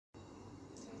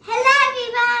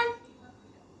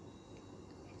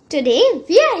Today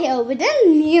we are here with a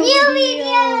new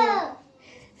video.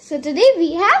 So today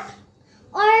we have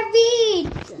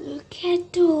Orbeez. Look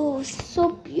at those,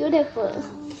 so beautiful.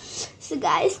 So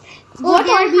guys, what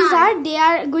Orbeez are? They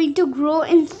are going to grow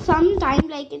in some time.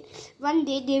 Like in one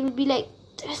day, they will be like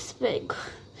this big,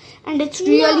 and it's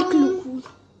really cool.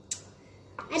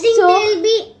 I think they will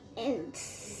be.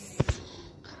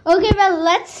 Okay, well,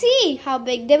 let's see how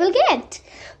big they will get.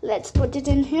 Let's put it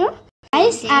in here.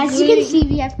 Guys, as you can see,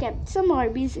 we have kept some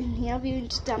Orbeez in here. We will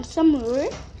dump some more.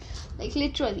 Like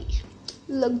literally.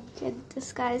 Look at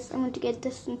this, guys. I'm going to get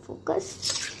this in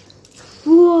focus.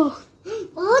 Whoa.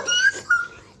 Oh, there's so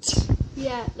much.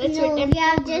 Yeah, let's wait them. We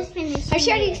have just finished. Are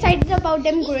you excited about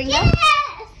them growing up?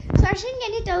 So, Harsheen,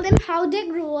 can you tell them how they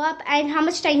grow up and how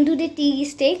much time do they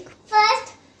take?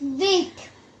 First week.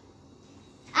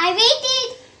 I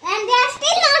waited and they are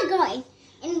still not growing.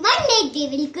 In one day they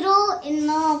will grow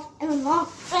enough. And I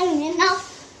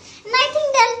think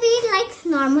they'll be like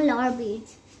normal Orbeez.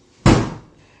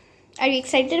 Are you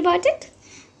excited about it?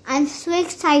 I'm so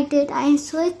excited. I'm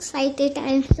so excited.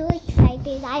 I'm so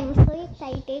excited. I'm so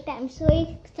excited. I'm so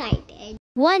excited.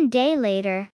 One day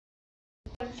later.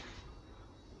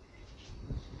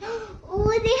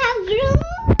 Oh, they have grown.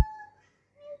 I'm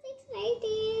so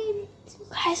excited.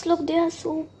 Guys, look, they are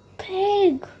so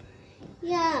big.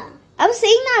 Yeah. I was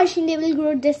saying now, Harsheen, they will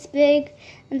grow this big.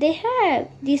 And they have.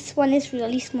 This one is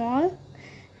really small.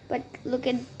 But look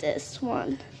at this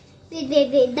one. Wait.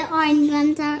 The orange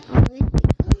ones are always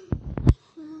big.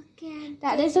 Look at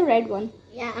That is a red one.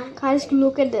 Yeah. Guys,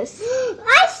 look at this.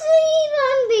 I see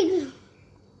one big.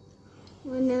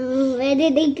 Oh no, where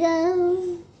did they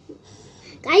go?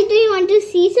 Guys, do you want to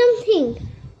see something?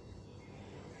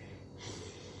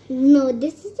 No,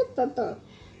 this is the purple.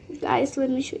 Guys, let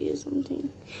me show you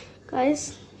something.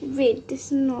 Guys, wait, this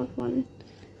is not one.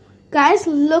 Guys,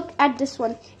 look at this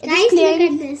one. Guys, look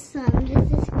at this one.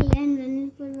 This is clear and when we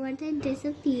put water, it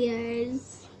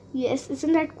disappears. Yes,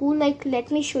 isn't that cool? Like,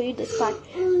 let me show you this part.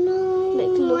 Oh no.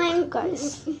 Like, look,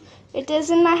 guys. It is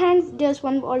in my hand. There's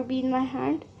one Orbeez in my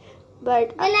hand.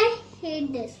 But well, I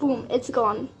hate this. Boom, it's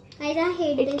gone. Guys, I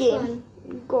hate It this came. one.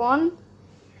 Gone.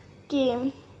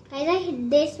 Came. Guys, I hate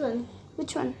this one.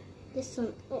 Which one? This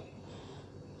one. Oh.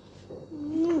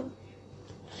 No.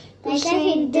 You're Guys, I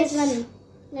saying hate this this- one.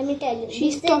 Let me tell you.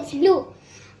 She's This is blue.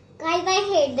 Guys, I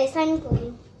hate this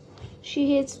one.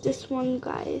 She hates this one,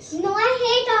 guys. No, I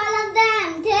hate all of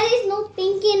them. There is no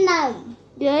pink in them.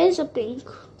 There is a pink.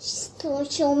 So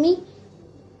show me.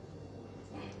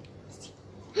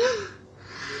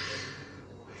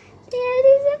 There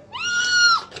is a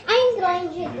pink. I'm going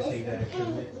with this.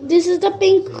 This is the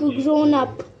pink grown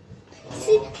up.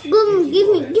 See, give me.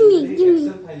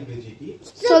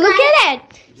 So look at it.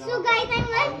 So guys, I'm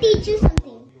going to teach you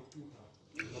something.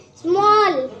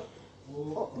 Small.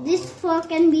 Oh, this fork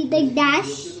can be the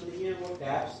dash.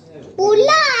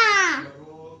 Pula.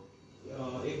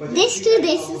 This to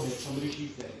this.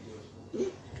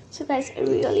 So guys, I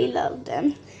really love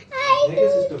them. I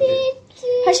do it.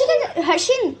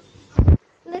 Harsheen,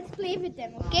 let's play with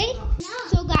them, okay?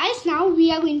 So guys, now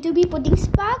we are going to be putting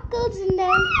sparkles in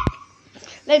them.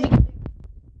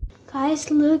 Guys,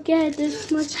 look at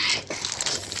this much.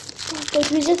 But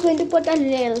we're just going to put a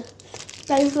little.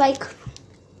 That is like.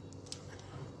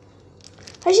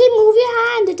 Harsheen, move your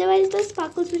hand. Otherwise, the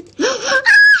sparkles will.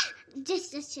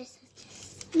 Just.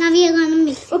 Now we are gonna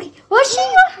mix. Okay,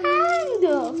 Harsheen, your hand.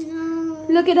 No.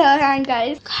 Look at her hand,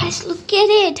 guys. Guys, look at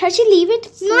it. Harsheen, leave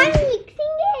it. No, I'm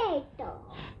mixing it.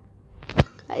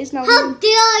 Guys, now How we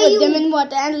dare put you? them in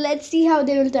water and let's see how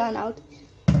they will turn out.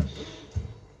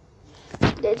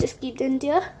 Let's just keep them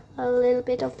there. A little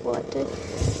bit of water.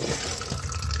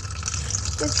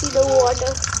 Let's see the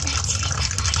water.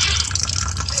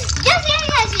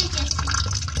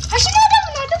 Harsheen,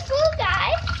 not the full,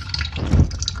 guys.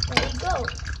 There you go.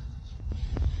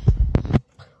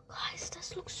 Guys,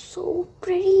 this looks so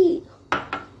pretty.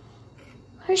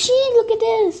 Harsheen, look at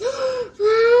this.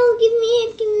 Wow, give me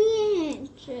it.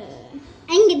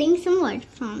 I'm getting some word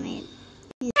from it.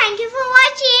 Thank you for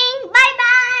watching. Bye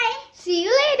bye. See you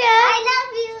later. I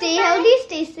love you. Stay Bye. healthy,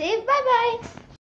 stay safe. Bye bye.